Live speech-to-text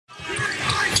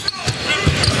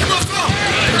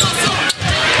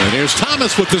Here's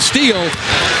Thomas with the steal.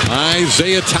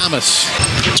 Isaiah Thomas.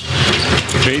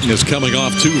 Payton is coming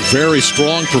off two very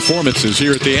strong performances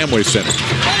here at the Amway Center.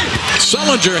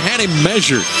 Sullinger had him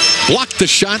measured. Blocked the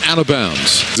shot out of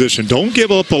bounds. Position. Don't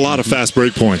give up a lot of fast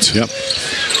break points. Yep.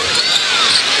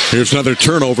 Here's another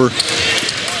turnover.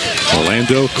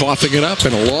 Orlando coughing it up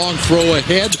and a long throw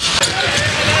ahead.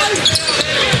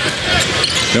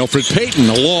 Elfrid Payton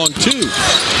a long two.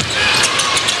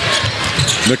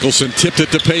 Nicholson tipped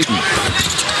it to Payton.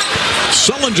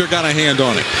 Sullinger got a hand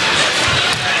on it.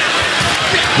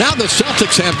 Now the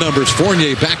Celtics have numbers.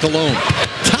 Fournier back alone.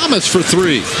 Thomas for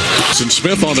three. And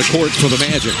Smith on the court for the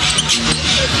Magic.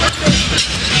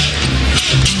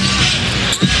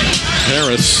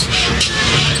 Harris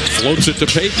floats it to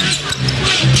Payton.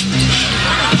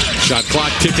 Shot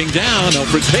clock ticking down.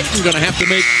 Elfrid Payton going to have to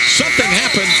make something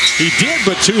happen. He did,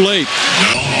 but too late.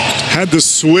 Had the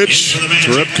switch.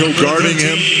 Jerebko guarding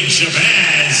him.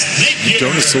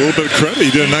 Jonas a little bit of credit.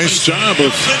 He did a nice job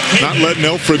of not letting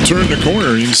Elfrid turn the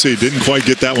corner. You can see he didn't quite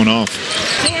get that one off.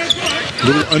 A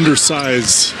little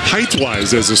undersized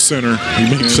height-wise as a center. He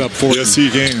makes up for it. Yes, he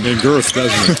can. In girth,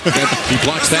 doesn't he? He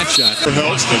blocks that shot.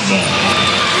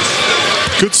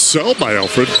 Good sell by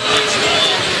Elfrid.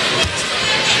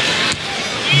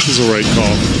 This is a right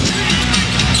call.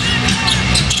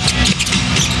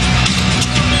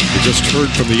 We just heard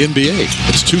from the NBA.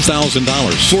 It's $2,000.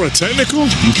 For a technical?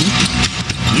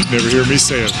 You'd never hear me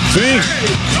say a thing.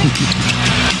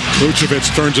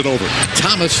 Vucevic turns it over.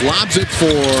 Thomas lobs it for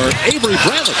Avery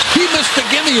Bradley. He missed the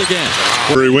gimme again.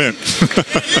 Where he went.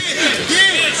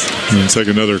 And take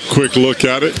another quick look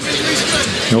at it.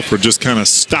 Elfrid just kind of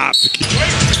stopped.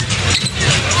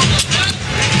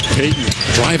 Payton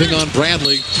driving on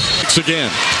Bradley. It's again.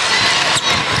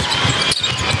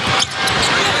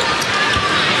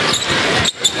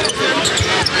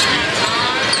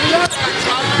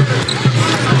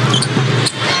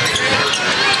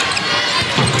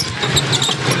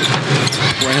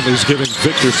 Bradley's giving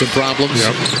Victor some problems.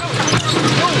 Yep.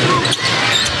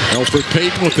 Elfrid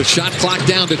Payton with the shot clock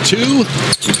down to 2.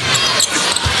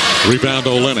 Rebound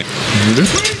Olynyk.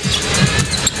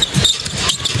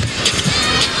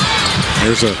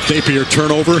 There's a Napier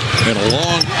turnover and a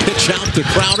long pitch out to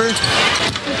Crowder.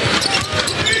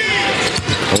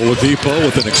 Oladipo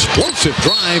with an explosive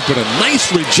drive, but a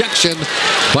nice rejection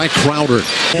by Crowder.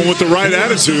 With the right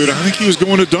attitude, I think he was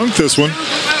going to dunk this one.